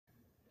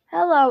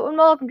Hello and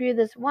welcome to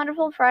this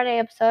wonderful Friday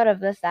episode of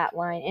The Stat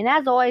Line. And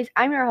as always,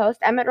 I'm your host,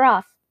 Emmett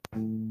Ross.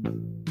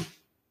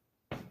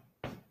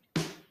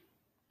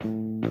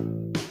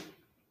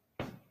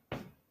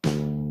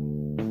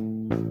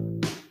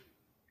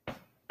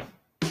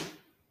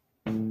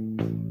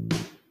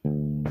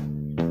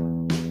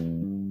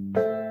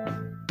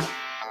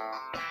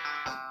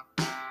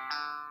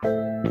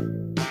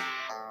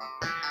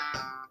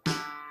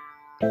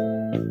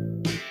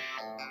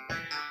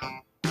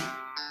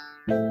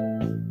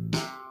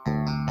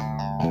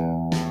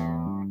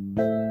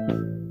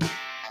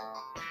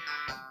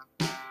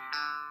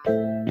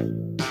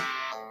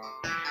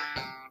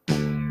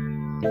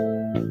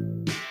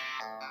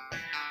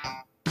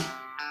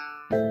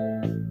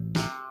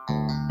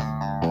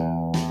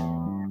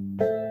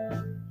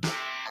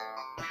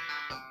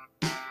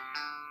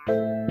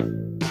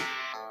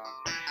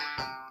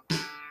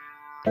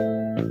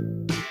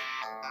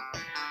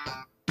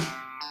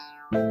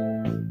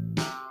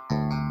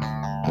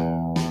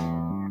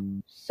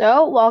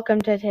 So,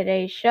 welcome to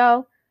today's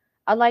show.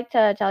 I'd like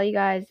to tell you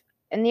guys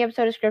in the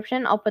episode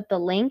description, I'll put the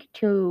link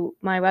to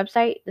my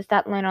website, The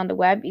Stat Line on the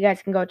web. You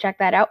guys can go check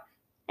that out.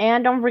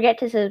 And don't forget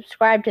to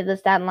subscribe to The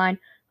Stat Line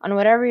on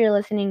whatever you're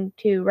listening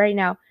to right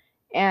now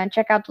and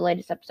check out the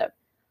latest episode.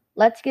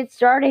 Let's get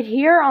started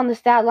here on The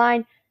Stat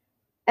Line.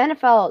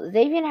 NFL,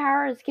 Xavier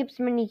Howard skips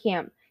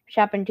minicamp, which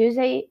happened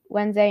Tuesday,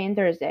 Wednesday, and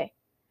Thursday.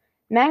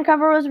 Man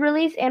cover was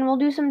released, and we'll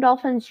do some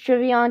Dolphins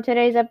trivia on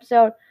today's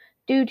episode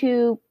due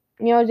to,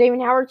 Xavier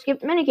Howard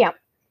skipped minicamp.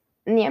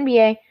 In the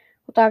NBA,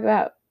 we'll talk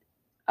about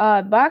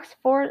Bucks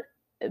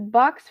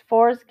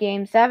force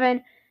Game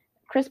 7.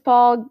 Chris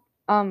Paul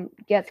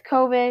gets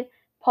COVID.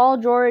 Paul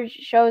George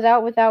shows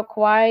out without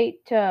Kawhi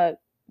to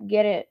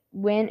get a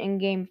win in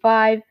Game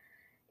 5.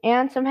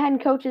 And some head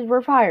coaches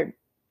were fired.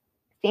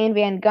 Stan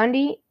Van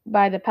Gundy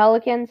by the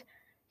Pelicans.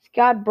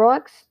 Scott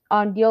Brooks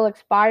deal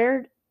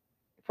expired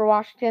for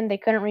Washington. They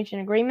couldn't reach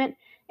an agreement.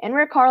 And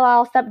Rick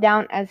Carlisle stepped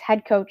down as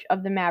head coach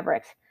of the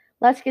Mavericks.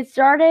 Let's get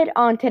started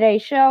on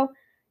today's show.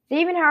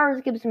 Xavier Howard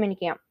skips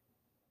minicamp.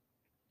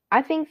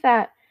 I think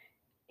that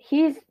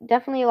he's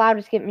definitely allowed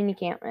to skip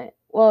minicamp.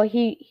 Well,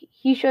 he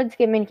should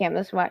skip minicamp.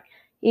 That's why.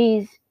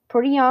 He's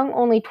pretty young,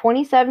 only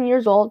 27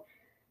 years old.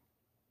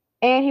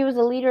 And he was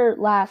a leader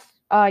last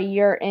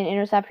year in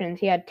interceptions.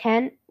 He had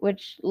 10,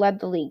 which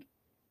led the league.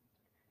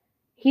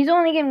 He's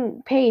only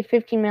getting paid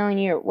 $15 million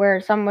a year,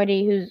 where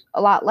somebody who's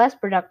a lot less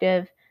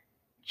productive,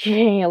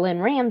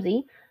 Jalen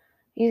Ramsey,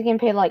 he's getting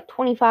paid like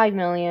 $25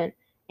 million.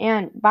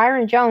 And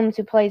Byron Jones,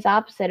 who plays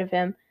opposite of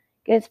him,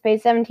 gets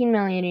paid $17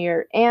 million a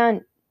year.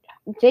 And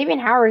Xavier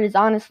Howard is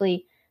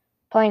honestly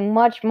playing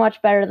much,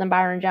 much better than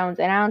Byron Jones,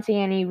 and I don't see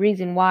any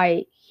reason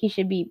why he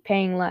should be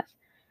paying less.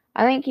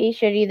 I think he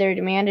should either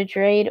demand a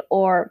trade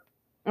or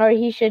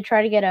he should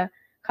try to get a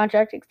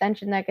contract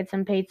extension that gets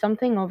him paid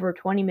something over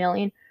 $20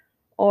 million,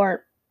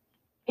 or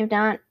if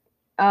not,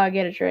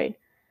 get a trade.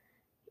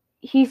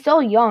 He's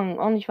still young,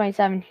 only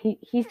 27.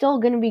 He's still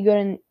going to be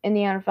good in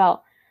the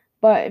NFL,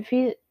 but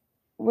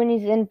when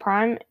he's in his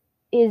prime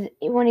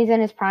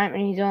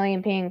and he's only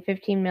paying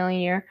 $15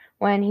 million a year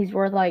when he's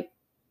worth like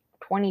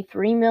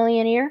 $23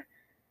 million a year,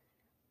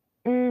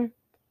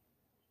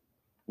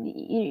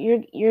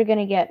 you're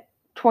gonna get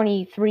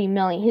 $23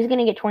 million. He's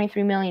gonna get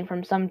 $23 million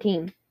from some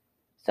team.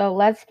 So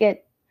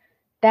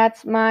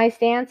that's my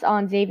stance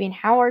on Xavier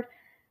Howard.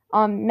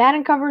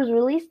 Madden cover is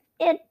released.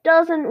 It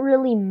doesn't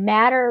really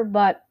matter,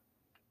 but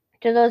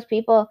to those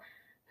people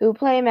who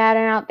play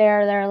Madden out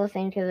there that are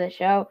listening to the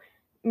show,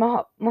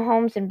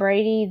 Mahomes and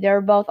Brady,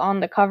 they're both on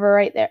the cover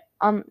right there.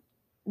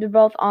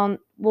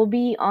 Will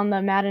be on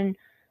the Madden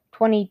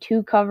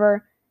 22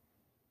 cover,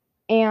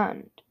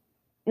 and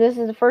this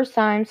is the first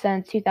time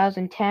since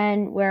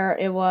 2010 where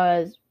it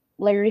was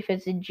Larry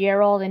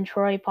Fitzgerald and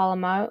Troy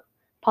Polamalu.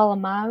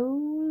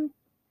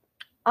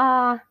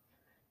 I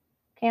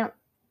can't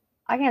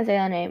say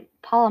that name.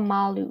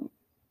 Polamalu.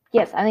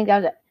 Yes, I think that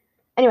was it.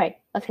 Anyway,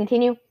 let's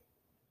continue.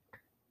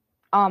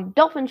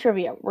 Dolphin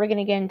trivia. We're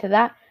gonna get into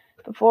that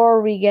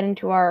before we get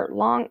into our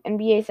long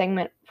NBA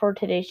segment for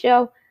today's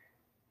show.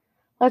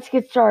 Let's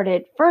get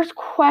started. First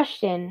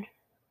question.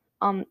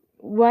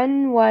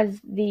 When was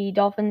the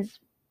Dolphins'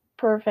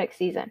 perfect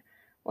season?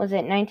 Was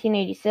it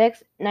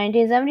 1986,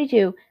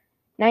 1972,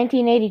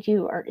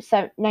 1982, or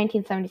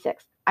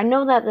 1976? I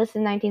know that this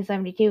is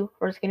 1972.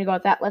 We're just going to go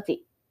with that. Let's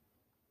see.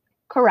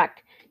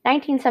 Correct.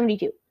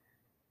 1972,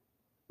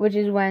 which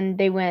is when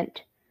they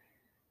went,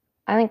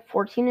 I think,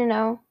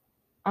 14-0.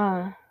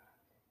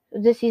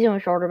 This season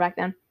was shorter back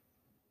then.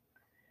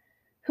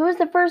 Who was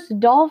the first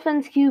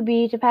Dolphins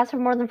QB to pass for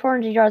more than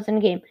 400 yards in a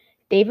game?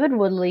 David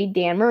Woodley,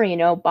 Dan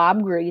Marino,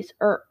 Bob Grease,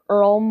 or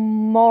Earl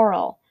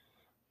Morrall?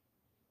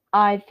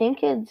 I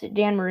think it's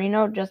Dan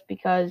Marino just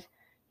because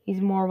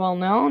he's more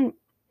well-known.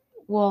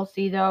 We'll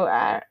see, though.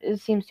 It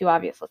seems too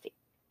obvious. Let's see.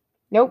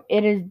 Nope,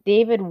 it is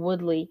David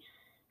Woodley.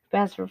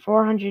 Passed for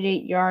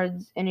 408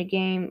 yards in a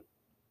game,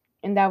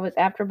 and that was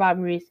after Bob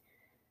Grease,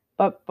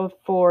 but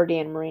before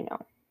Dan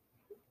Marino,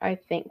 I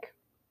think.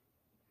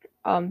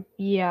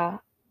 Yeah,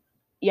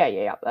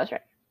 that's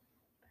right.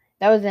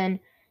 That was in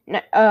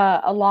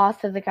a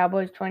loss to the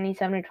Cowboys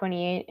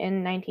 27-28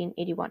 in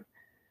 1981.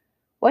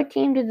 What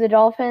team did the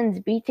Dolphins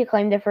beat to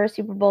claim their first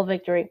Super Bowl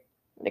victory?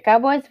 The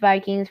Cowboys,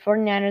 Vikings,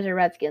 49ers, or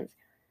Redskins?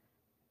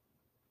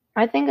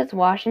 I think it's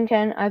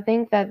Washington. I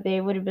think that they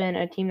would have been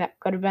a team that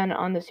could have been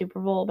on the Super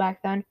Bowl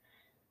back then.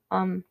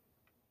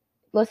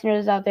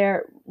 Listeners out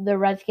there, the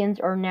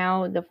Redskins are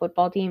now the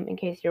football team, in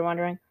case you're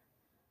wondering.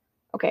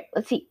 Okay,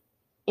 let's see.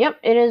 Yep,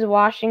 it is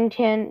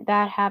Washington.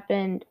 That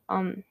happened.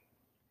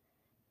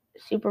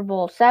 Super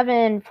Bowl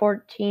 7,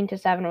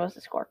 14-7 was the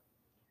score.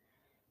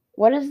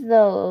 What is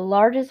the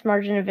largest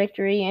margin of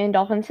victory in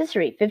Dolphins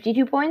history?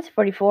 52 points,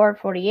 44,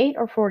 48,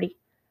 or 40?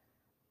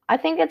 I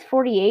think it's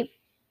 48.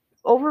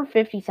 Over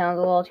 50 sounds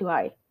a little too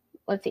high.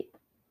 Let's see.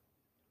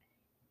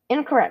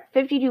 Incorrect.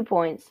 52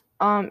 points.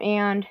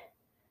 And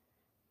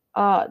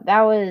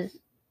that was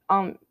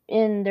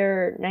in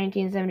their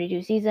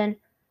 1972 season.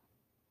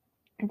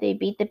 They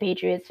beat the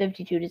Patriots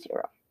 52-0.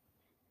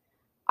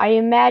 I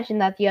imagine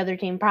that the other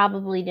team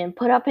probably didn't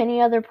put up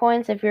any other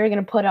points. If you're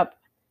going to put up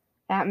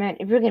that much,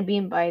 if you're going to beat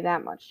them by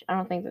that much, I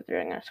don't think that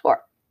they're going to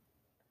score.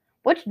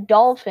 Which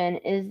Dolphin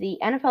is the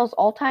NFL's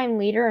all-time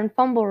leader in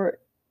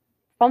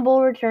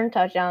fumble return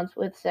touchdowns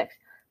with 6?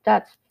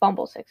 That's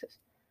fumble sixes,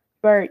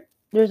 where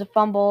there's a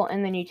fumble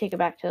and then you take it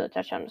back to the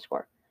touchdown to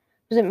score.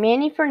 Was it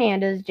Manny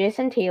Fernandez,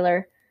 Jason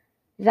Taylor,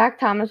 Zach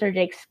Thomas, or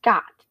Jake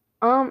Scott?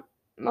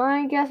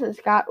 My guess is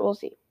Scott. We'll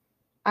see.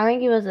 I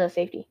think he was a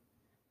safety.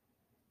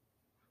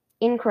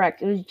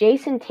 Incorrect. It was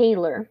Jason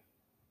Taylor.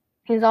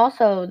 He's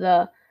also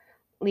the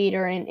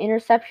leader in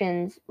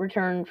interceptions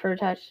returned for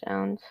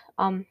touchdowns.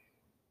 And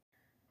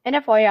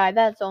FYI,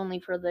 that's only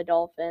for the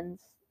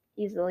Dolphins.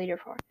 He's the leader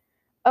for.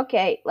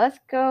 Okay, let's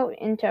go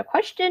into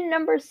question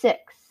number 6.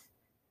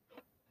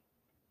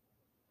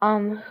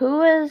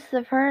 Who is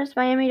the first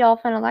Miami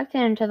Dolphin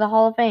elected into the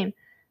Hall of Fame?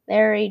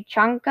 Larry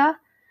Csonka,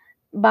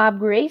 Bob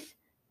Grace,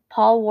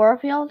 Paul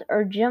Warfield,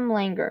 or Jim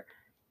Langer?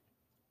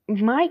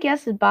 My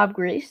guess is Bob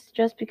Grace,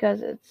 just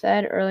because it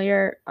said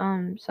earlier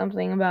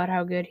something about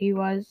how good he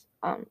was.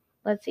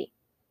 Let's see.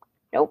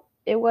 Nope,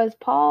 it was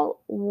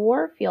Paul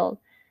Warfield,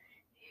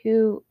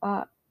 who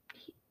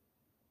he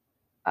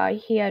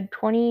had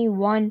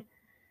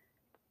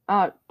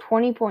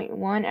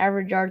 20.1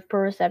 average yards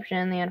per reception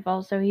in the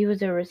NFL, so he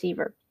was a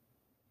receiver.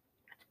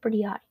 That's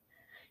pretty high.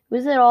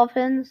 Who's the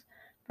Dolphins'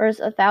 first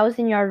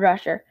 1,000-yard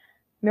rusher?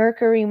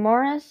 Mercury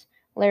Morris,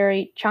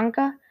 Larry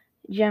Csonka,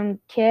 Jim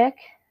Kick,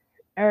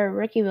 or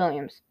Ricky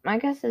Williams? My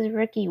guess is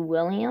Ricky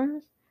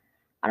Williams.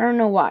 I don't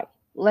know why.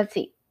 Let's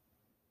see.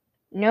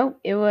 Nope,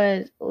 it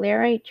was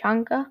Larry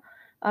Csonka,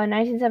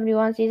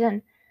 1971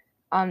 season.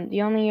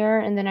 The only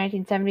year in the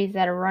 1970s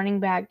that a running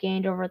back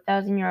gained over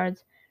 1,000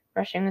 yards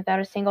rushing without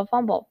a single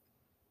fumble.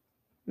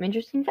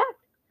 Interesting fact.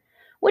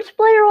 Which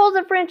player holds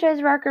a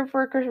franchise record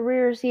for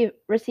career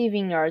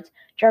receiving yards?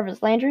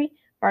 Jarvis Landry,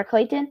 Mark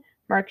Clayton,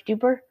 Mark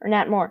Duper, or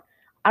Nat Moore?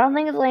 I don't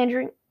think it's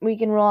Landry. We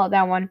can rule out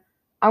that one.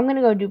 I'm going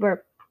to go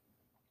Duper.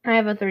 I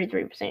have a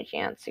 33%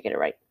 chance to get it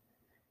right.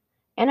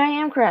 And I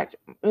am correct.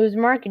 It was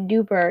Mark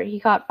Duper. He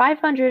caught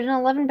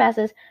 511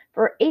 passes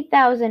for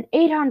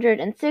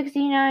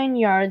 8,869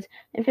 yards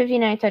and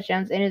 59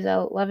 touchdowns in his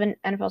 11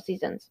 NFL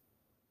seasons.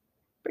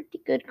 Pretty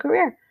good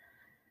career.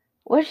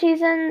 What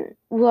season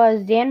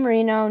was Dan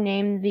Marino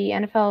named the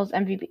NFL's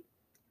MVP?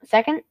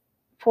 Second,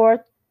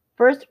 fourth,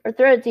 first, or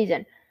third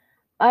season?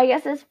 I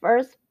guess it's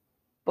first,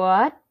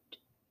 but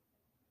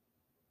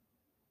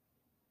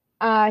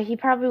he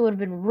probably would have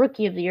been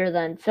Rookie of the Year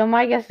then. So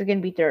my guess is going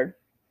to be third.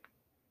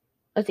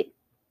 Let's see.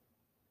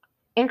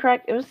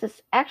 Incorrect. It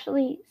was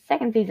actually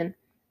second season.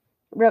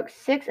 Broke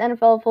 6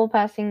 NFL full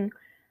passing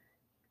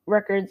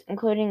records,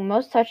 including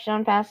most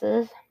touchdown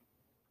passes,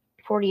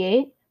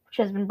 48, which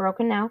has been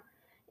broken now,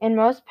 and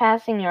most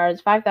passing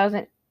yards,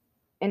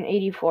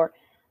 5,084,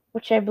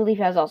 which I believe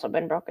has also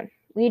been broken,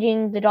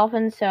 leading the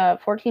Dolphins to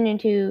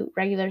 14-2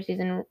 regular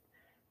season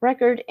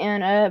record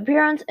and an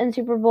appearance in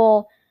Super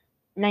Bowl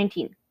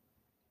 19.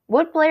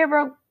 What player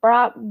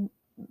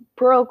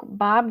broke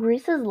Bob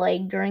Grease's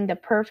leg during the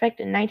perfect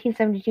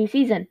 1972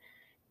 season?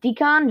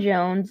 Deacon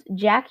Jones,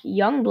 Jack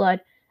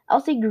Youngblood,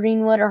 Elsie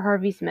Greenwood, or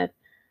Harvey Smith?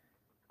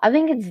 I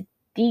think it's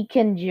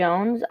Deacon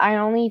Jones. I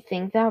only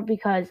think that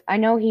because I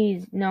know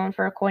he's known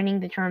for coining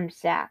the term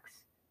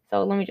sacks.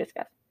 So let me just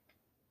guess.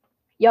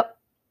 Yep.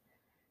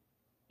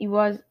 He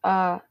was,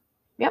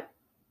 yep.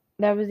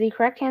 That was the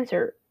correct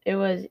answer. It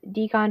was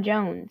Deacon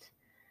Jones.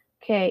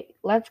 Okay,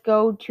 let's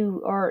go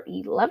to our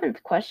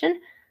 11th question.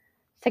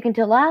 Second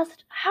to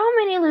last, how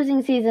many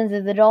losing seasons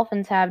did the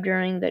Dolphins have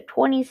during the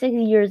 26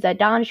 years that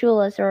Don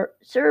Shula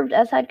served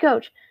as head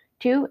coach?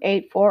 2,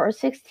 8, 4, or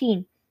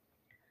 16?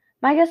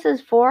 My guess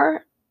is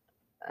 4.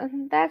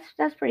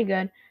 That's pretty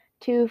good.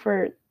 2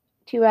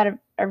 out of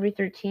every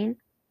 13.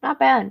 Not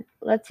bad.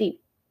 Let's see.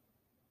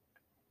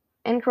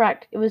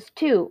 Incorrect. It was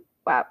 2.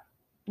 Wow.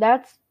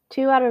 That's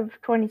 2 out of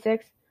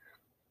 26.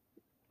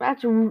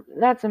 That's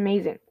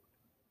amazing.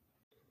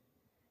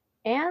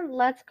 And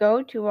let's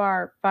go to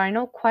our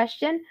final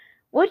question.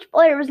 Which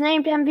player was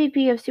named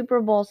MVP of Super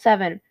Bowl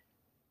 7?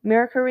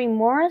 Mercury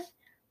Morris,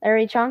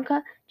 Larry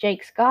Csonka,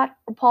 Jake Scott,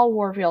 or Paul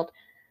Warfield.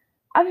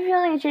 I have a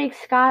feeling it's Jake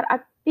Scott. I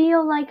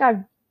feel like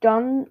I've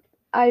done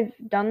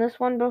this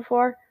one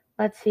before.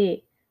 Let's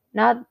see.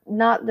 Not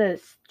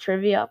this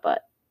trivia,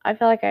 but I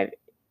feel like I've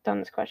done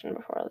this question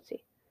before. Let's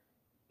see.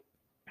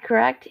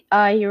 Correct.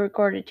 He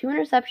recorded 2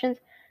 interceptions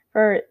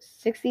for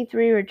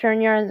 63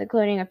 return yards,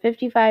 including a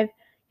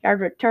 55-yard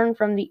return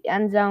from the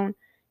end zone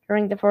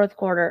during the fourth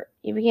quarter.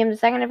 He became the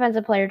second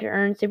defensive player to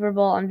earn Super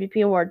Bowl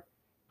MVP award.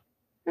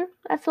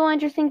 That's a little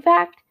interesting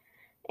fact,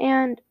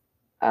 and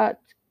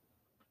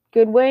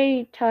good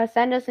way to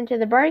send us into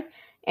the break.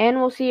 And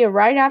we'll see you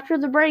right after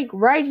the break,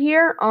 right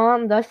here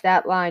on the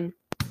Stat Line.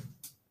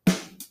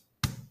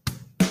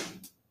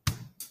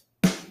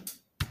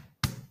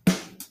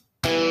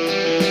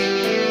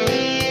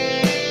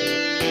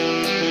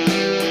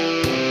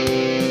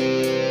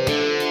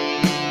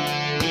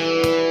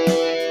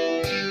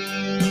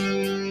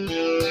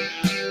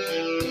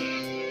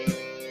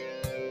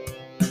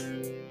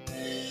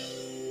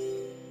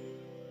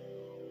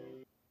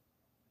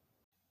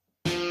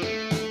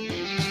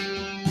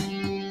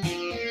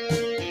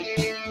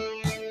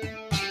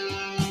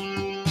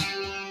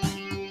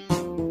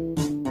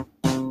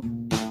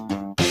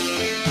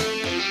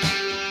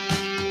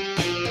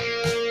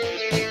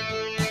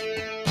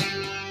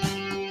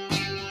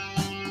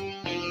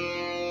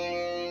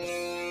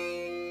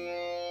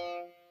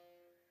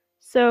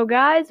 So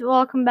guys,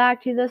 welcome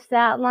back to the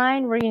Stat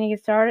Line. We're going to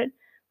get started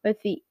with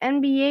the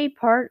NBA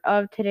part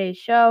of today's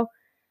show.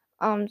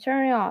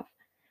 Starting off,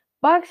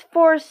 Bucks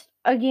forced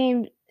a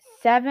game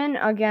 7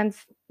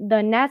 against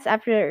the Nets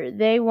after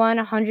they won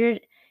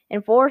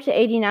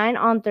 104-89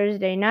 on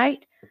Thursday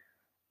night.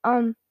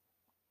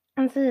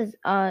 This is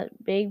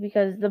big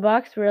because the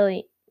Bucks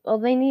really,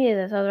 they needed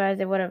this, otherwise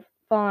they would have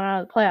fallen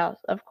out of the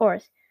playoffs, of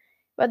course.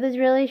 But this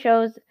really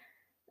shows,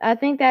 I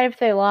think that if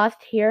they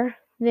lost here,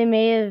 they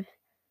may have,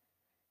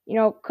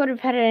 could have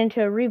headed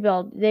into a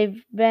rebuild.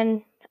 They've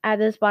been at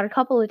this spot a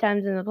couple of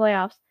times in the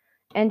playoffs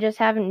and just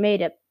haven't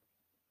made it.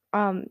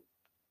 Haven't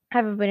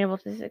been able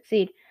to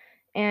succeed.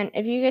 And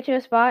if you get to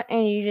a spot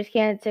and you just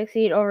can't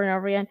succeed over and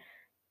over again,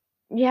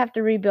 you have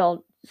to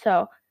rebuild.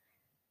 So,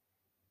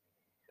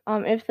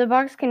 if the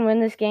Bucks can win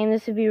this game,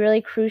 this would be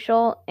really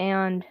crucial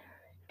and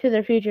to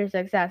their future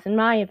success, in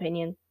my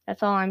opinion.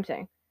 That's all I'm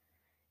saying.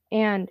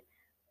 And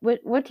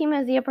what team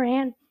has the upper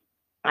hand?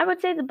 I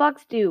would say the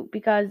Bucks do,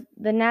 because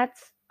the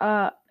Nets,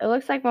 it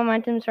looks like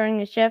momentum's starting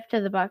to shift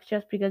to the Bucks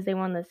just because they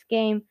won this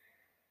game.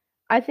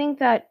 I think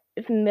that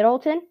if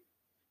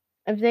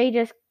they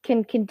just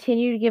can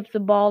continue to give the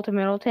ball to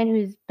Middleton,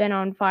 who's been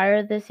on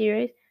fire this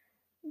series,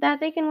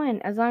 that they can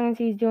win. As long as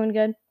he's doing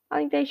good, I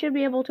think they should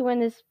be able to win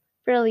this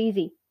fairly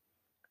easy.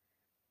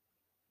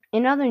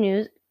 In other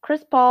news,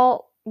 Chris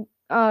Paul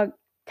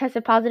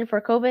tested positive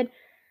for COVID.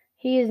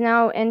 He is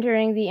now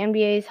entering the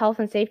NBA's health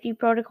and safety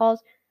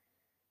protocols,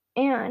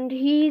 and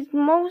he's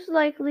most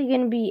likely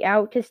going to be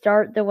out to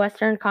start the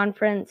Western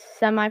Conference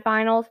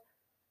semifinals.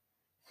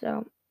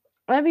 So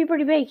that'd be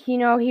pretty big. He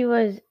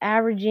was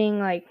averaging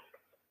like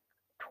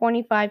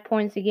 25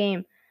 points a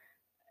game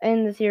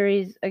in the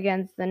series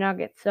against the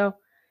Nuggets. So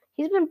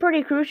he's been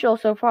pretty crucial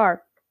so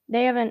far.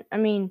 They haven't,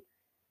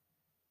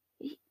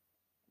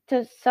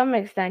 to some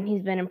extent,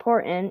 he's been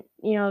important.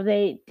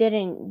 They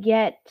didn't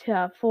get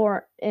to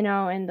 4, in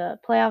the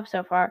playoffs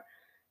so far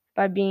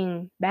by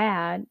being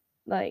bad,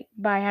 like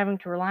by having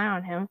to rely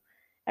on him.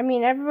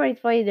 Everybody's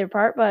played their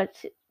part, but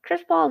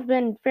Chris Paul has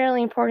been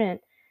fairly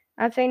important.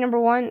 I'd say number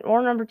 1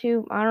 or number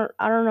 2. I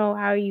don't know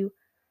how you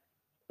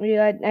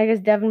I guess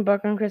Devin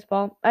Booker and Chris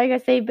Paul. I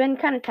guess they've been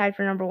kind of tied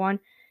for number 1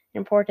 in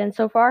importance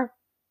so far.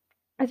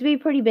 It's be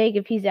pretty big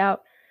if he's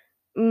out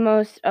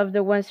most of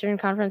the Western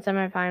Conference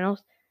semifinals.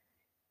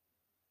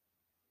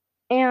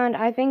 And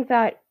I think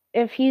that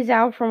if he's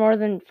out for more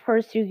than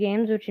first 2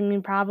 games, which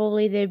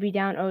probably they'd be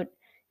down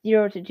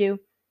 0-2,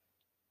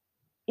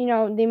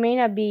 they may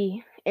not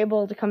be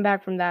able to come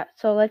back from that.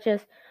 So let's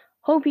just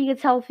hope he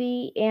gets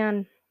healthy.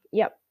 And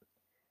yep.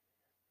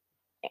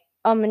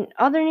 In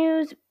other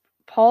news,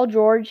 Paul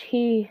George,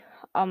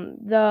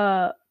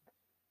 the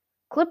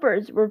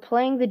Clippers were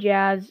playing the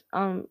Jazz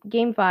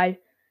game 5,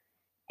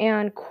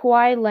 and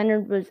Kawhi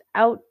Leonard was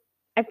out.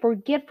 I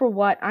forget for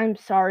what. I'm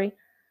sorry.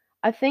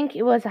 I think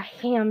it was a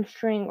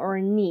hamstring or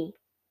a knee.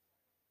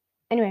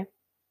 Anyway,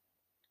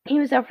 he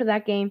was out for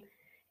that game,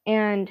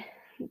 and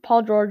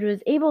Paul George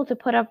was able to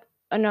put up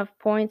enough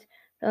points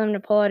for them to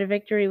pull out a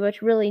victory,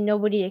 which really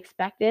nobody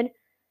expected.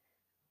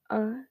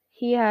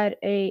 He had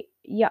a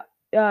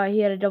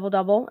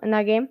double-double in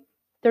that game,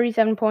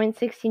 37 points,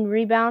 16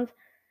 rebounds.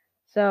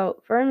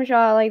 So for him to show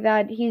out like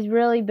that, he's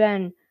really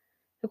been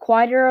the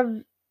quieter of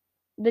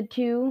the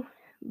two.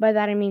 By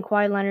that I mean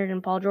Kawhi Leonard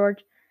and Paul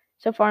George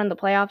so far in the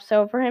playoffs.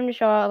 So for him to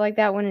show out like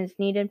that when it's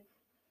needed,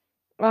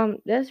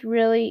 this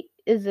really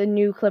is a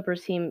new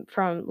Clippers team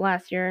from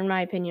last year, in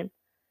my opinion.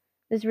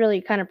 This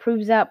really kind of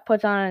proves that,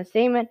 puts on a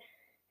statement,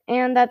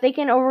 and that they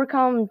can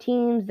overcome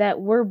teams that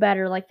were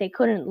better like they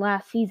couldn't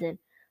last season,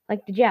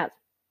 like the Jazz.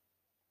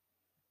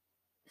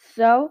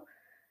 So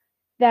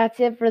that's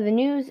it for the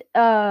news.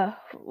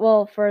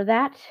 Well, for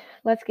that,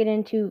 let's get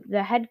into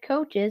the head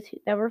coaches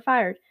that were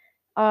fired.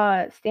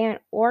 Stan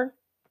or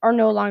are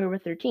no longer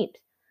with their teams.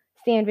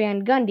 Stan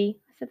Van Gundy,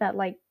 I said that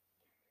like,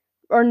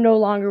 are no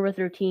longer with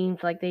their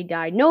teams, like they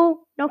died.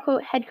 No,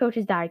 head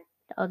coaches died.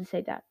 I'll just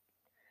say that.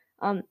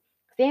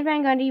 Stan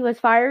Van Gundy was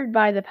fired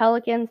by the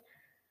Pelicans.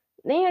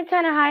 They had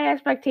kind of high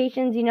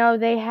expectations.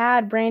 They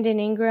had Brandon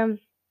Ingram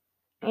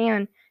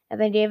and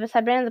Anthony Davis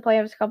had been in the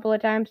playoffs a couple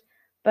of times,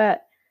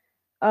 but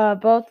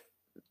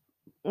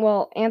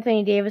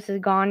Anthony Davis is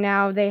gone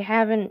now. They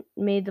haven't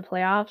made the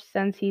playoffs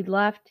since he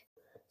left.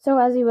 So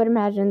as you would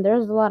imagine,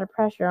 there's a lot of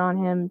pressure on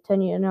him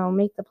to,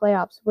 make the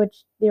playoffs,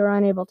 which they were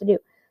unable to do.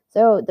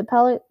 So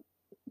the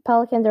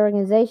Pelicans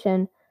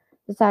organization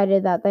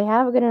decided that they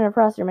have a good enough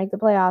roster to make the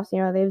playoffs. They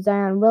have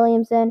Zion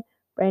Williamson,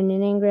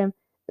 Brandon Ingram,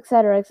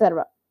 etc.,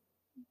 etc.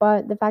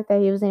 But the fact that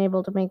he wasn't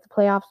able to make the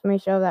playoffs may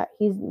show that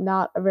he's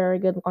not a very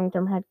good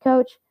long-term head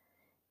coach,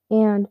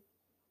 and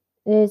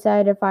they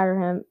decided to fire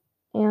him.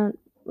 And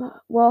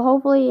well,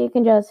 hopefully it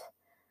can just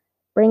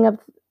bring up.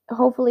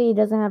 Hopefully it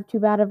doesn't have too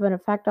bad of an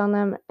effect on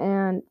them,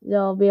 and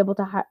they'll be able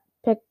to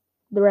pick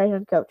the right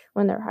head coach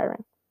when they're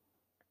hiring.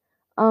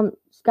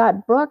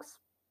 Scott Brooks,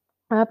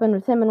 what happened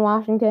with him in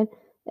Washington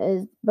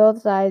is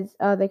both sides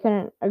they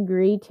couldn't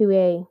agree to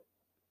a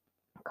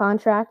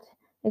contract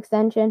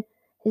extension.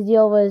 His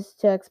deal was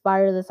to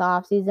expire this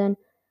offseason,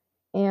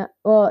 and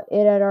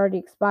it had already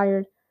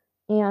expired,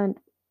 and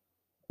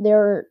they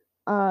were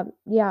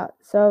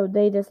so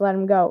they just let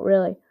him go,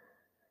 really.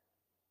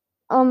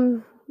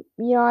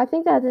 I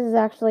think that this is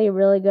actually a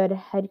really good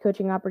head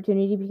coaching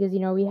opportunity because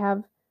we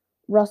have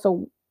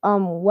Russell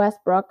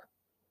Westbrook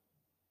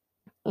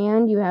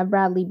and you have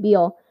Bradley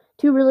Beal,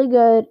 two really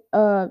good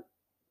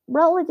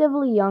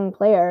relatively young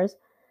players,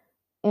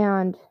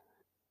 and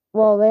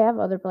they have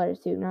other players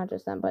too, not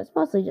just them, but it's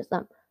mostly just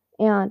them.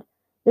 And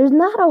there's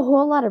not a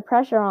whole lot of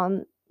pressure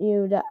on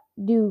you to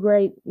do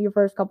great your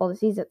first couple of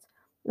seasons.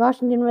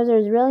 Washington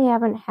Wizards really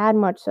haven't had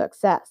much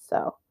success,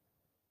 so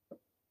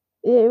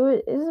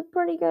it is a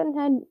pretty good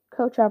head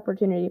coach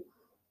opportunity.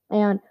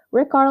 And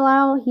Rick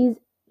Carlisle,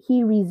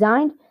 he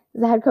resigned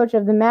as the head coach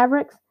of the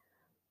Mavericks.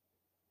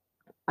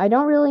 I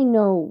don't really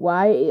know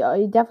why.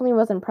 It definitely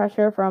wasn't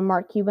pressure from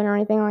Mark Cuban or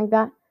anything like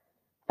that.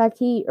 In fact,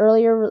 he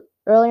earlier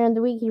in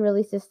the week he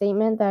released a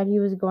statement that he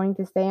was going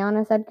to stay on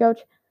as head coach.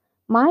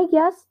 My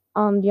guess,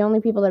 the only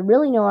people that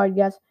really know, I'd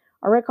guess,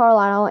 are Rick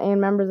Carlisle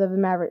and members of the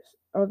Mavericks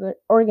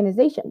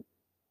organization.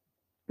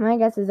 My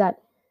guess is that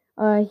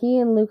he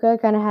and Luka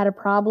kind of had a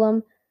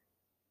problem,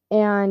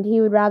 and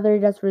he would rather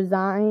just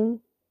resign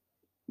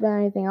than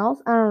anything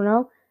else. I don't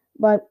know,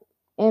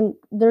 and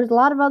there's a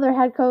lot of other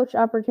head coach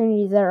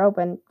opportunities that are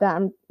open that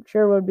I'm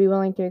sure would be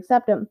willing to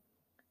accept him,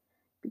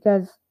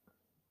 because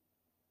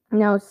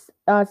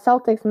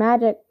Celtics,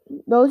 Magic,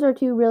 those are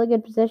two really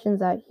good positions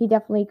that he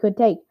definitely could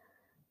take.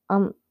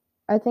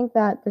 I think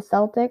that the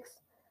Celtics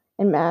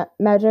and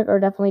Magic are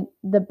definitely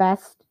the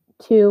best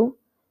two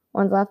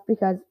ones left,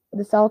 because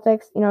the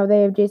Celtics,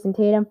 they have Jason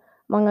Tatum,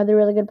 among other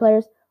really good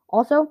players.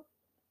 Also,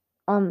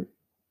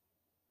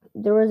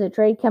 there was a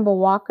trade, Kemba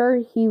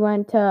Walker. He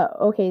went to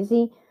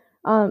OKC.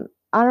 I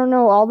don't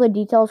know all the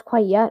details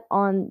quite yet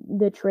on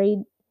the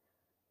trade,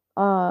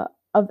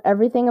 of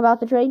everything about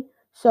the trade.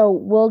 So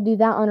we'll do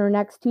that on our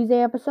next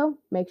Tuesday episode.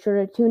 Make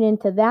sure to tune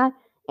into that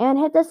and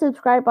hit the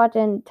subscribe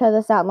button to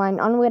the Stat Line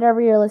on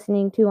whatever you're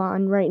listening to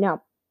on right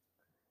now.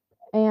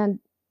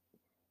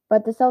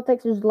 But the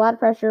Celtics, there's a lot of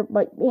pressure,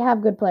 but we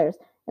have good players.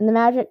 And the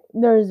Magic,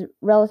 there's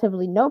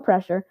relatively no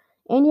pressure,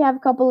 and you have a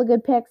couple of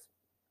good picks.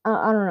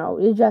 I don't know.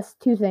 It's just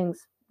two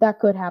things that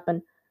could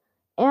happen.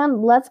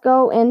 And let's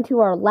go into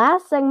our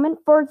last segment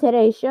for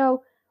today's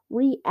show,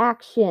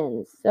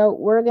 reactions. So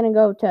we're going to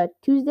go to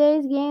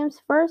Tuesday's games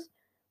first.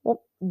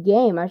 Well,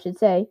 game, I should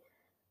say.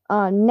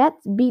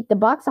 Nets beat the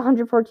Bucks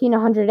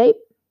 114-108.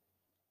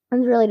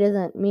 This really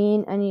doesn't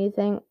mean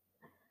anything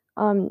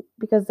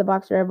because the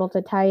Bucks are able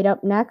to tie it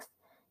up next.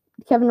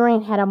 Kevin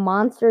Durant had a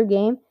monster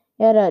game.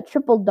 He had a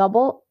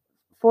triple-double,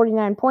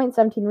 49 points,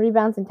 17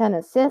 rebounds, and 10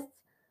 assists.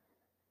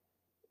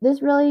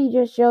 This really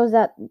just shows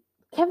that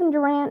Kevin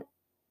Durant,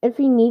 if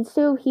he needs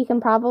to,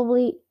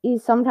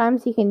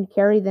 sometimes he can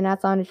carry the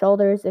Nets on his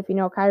shoulders. If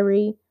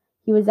Kyrie,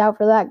 he was out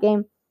for that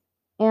game.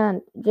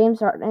 And James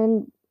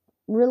Harden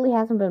really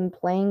hasn't been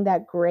playing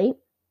that great.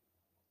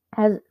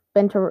 Has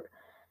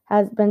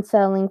been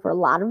settling for a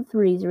lot of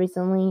threes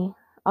recently.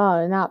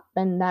 Not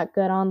been that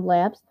good on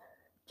layups.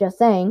 Just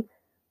saying.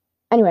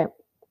 Anyway,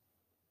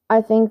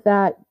 I think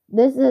that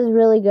this is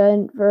really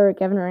good for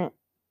Kevin Durant.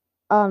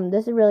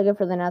 This is really good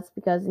for the Nets,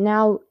 because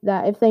now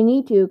that if they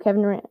need to,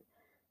 Kevin Durant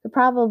could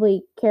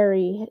probably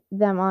carry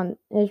them on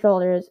his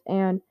shoulders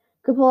and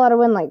could pull out a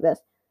win like this.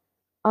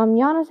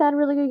 Giannis had a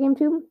really good game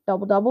too,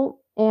 double-double,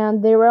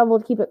 and they were able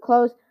to keep it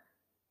close.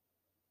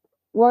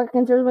 What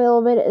concerns me a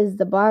little bit is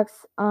the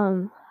Bucks.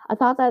 I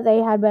thought that they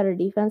had better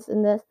defense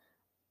in this.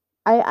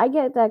 I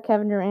get that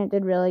Kevin Durant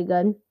did really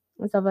good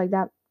and stuff like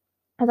that.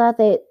 I thought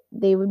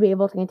they would be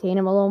able to contain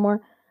him a little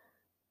more,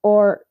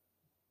 or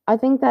I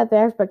think that the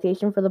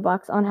expectation for the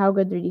Bucks on how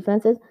good their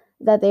defense is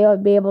that they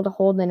would be able to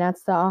hold the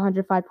Nets to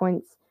 105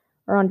 points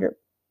or under.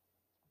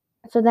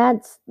 So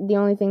that's the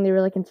only thing that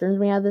really concerns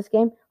me out of this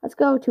game. Let's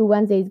go to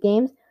Wednesday's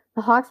games.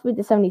 The Hawks beat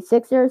the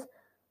 76ers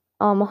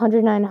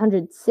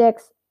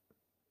 109-106.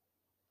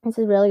 This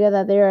is really good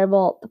that they were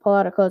able to pull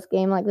out a close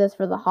game like this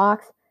for the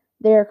Hawks.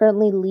 They are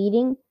currently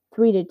leading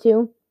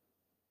 3-2.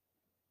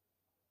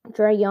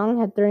 Trae Young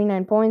had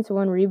 39 points,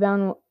 1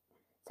 rebound,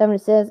 7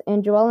 assists,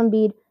 and Joel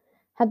Embiid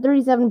had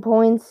 37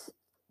 points,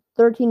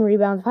 13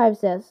 rebounds, 5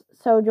 assists.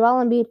 So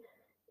Joel Embiid,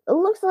 it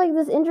looks like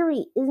this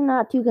injury is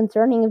not too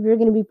concerning if you're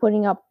going to be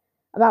putting up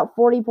about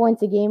 40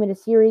 points a game in a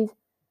series.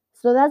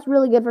 So that's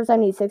really good for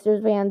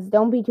 76ers fans.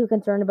 Don't be too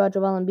concerned about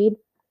Joel Embiid.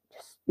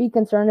 Just be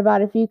concerned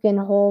about if you can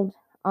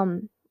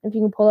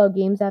pull out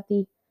games at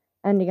the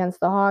end against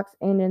the Hawks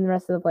and in the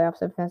rest of the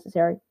playoffs if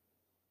necessary.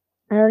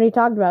 I already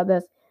talked about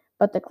this,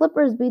 but the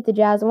Clippers beat the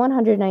Jazz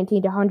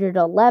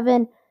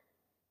 119-111.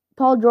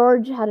 Paul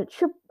George had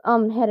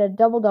a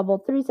double-double,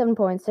 37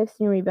 points,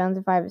 16 rebounds,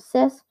 and 5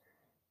 assists,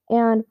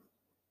 and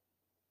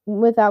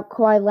without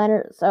Kawhi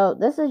Leonard. So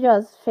this is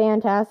just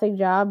fantastic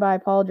job by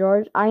Paul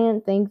George. I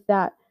didn't think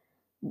that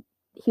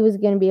he was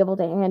going to be able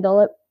to handle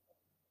it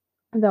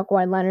without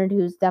Kawhi Leonard,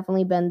 who's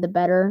definitely been the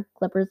better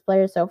Clippers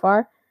player so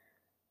far.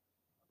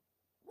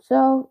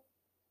 So,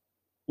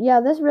 yeah,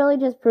 this really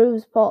just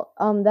proves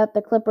that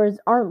the Clippers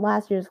aren't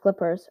last year's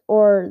Clippers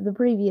or the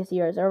previous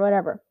years or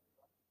whatever.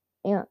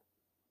 Yeah,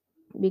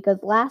 because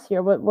last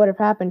year, what would have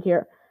happened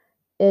here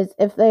is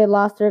if they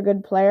lost their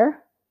good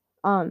player,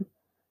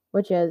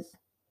 which is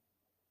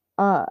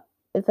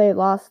if they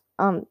lost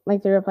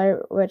like their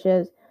player, which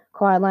is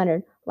Kawhi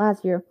Leonard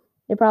last year,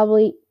 they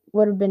probably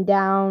would have been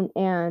down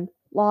and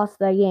lost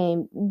that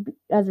game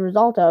as a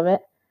result of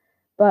it.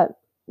 But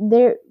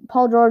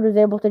Paul George was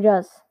able to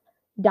just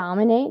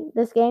dominate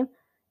this game,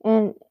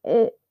 and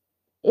it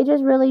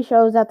just really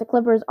shows that the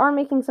Clippers are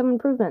making some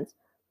improvements.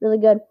 Really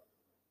good.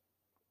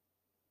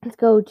 Let's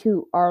go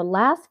to our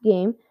last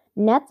game,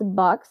 Nets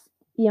Bucks.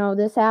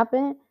 This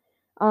happened.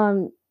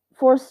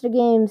 Forced to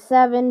game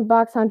 7,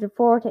 Bucks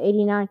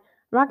 104-89. I'm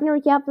not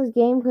going to recap this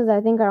game because I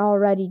think I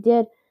already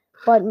did.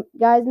 But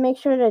guys, make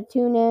sure to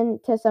tune in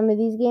to some of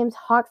these games.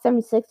 Hawks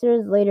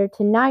 76ers later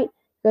tonight.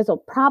 This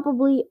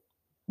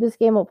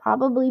game will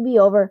probably be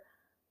over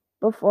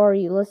before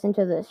you listen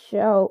to this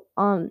show.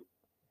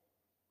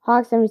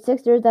 Hawks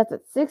 76ers, that's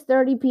at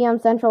 6:30 p.m.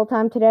 Central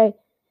Time today.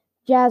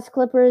 Jazz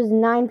Clippers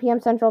 9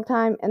 p.m. Central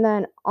Time, and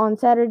then on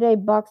Saturday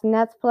Bucks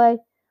Nets play.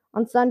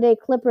 On Sunday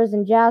Clippers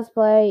and Jazz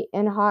play,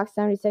 and Hawks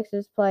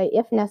 76ers play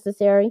if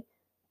necessary.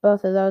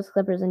 Both of those,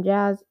 Clippers and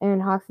Jazz, and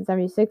Hawks and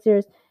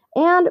 76ers.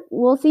 And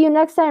we'll see you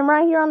next time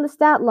right here on the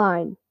Stat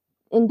Line.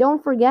 And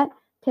don't forget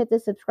to hit the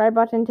subscribe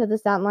button to the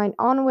Stat Line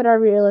on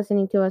whatever you're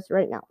listening to us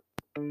right now.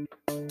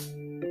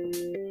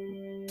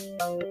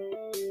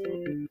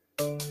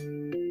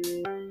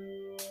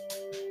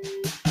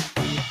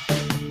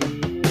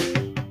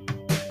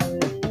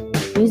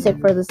 Music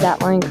for the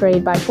Stat Line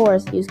created by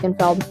Forrest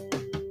Huskenfeld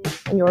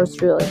and yours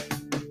truly.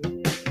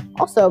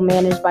 Also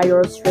managed by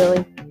yours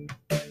truly.